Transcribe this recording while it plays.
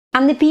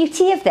And the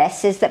beauty of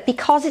this is that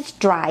because it's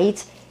dried,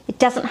 it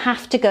doesn't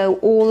have to go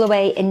all the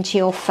way into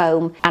your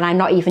foam, and I'm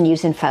not even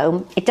using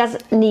foam. It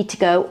doesn't need to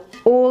go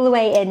all the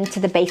way into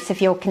the base of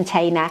your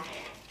container.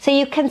 So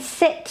you can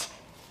sit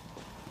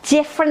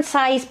different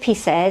size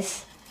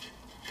pieces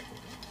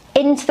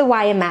into the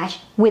wire mesh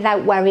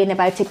without worrying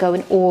about it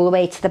going all the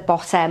way to the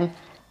bottom,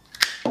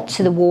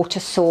 to the water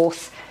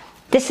source.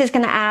 This is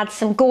going to add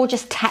some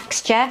gorgeous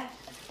texture,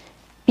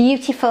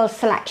 beautiful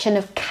selection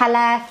of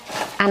colour,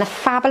 and a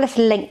fabulous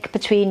link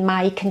between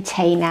my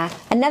container.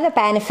 Another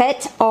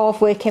benefit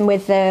of working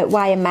with the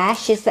wire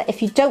mesh is that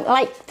if you don't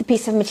like the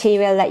piece of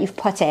material that you've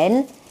put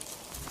in,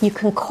 you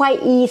can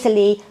quite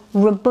easily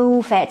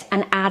remove it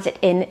and add it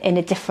in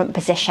a different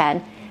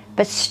position.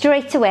 But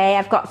straight away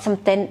I've got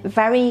something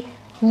very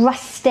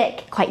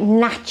rustic, quite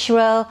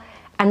natural,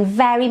 and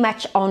very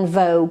much on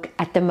vogue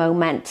at the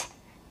moment.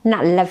 Isn't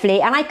that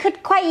lovely? And I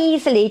could quite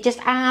easily just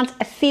add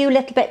a few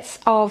little bits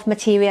of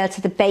material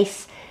to the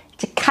base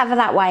to cover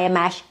that wire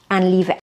mesh and leave it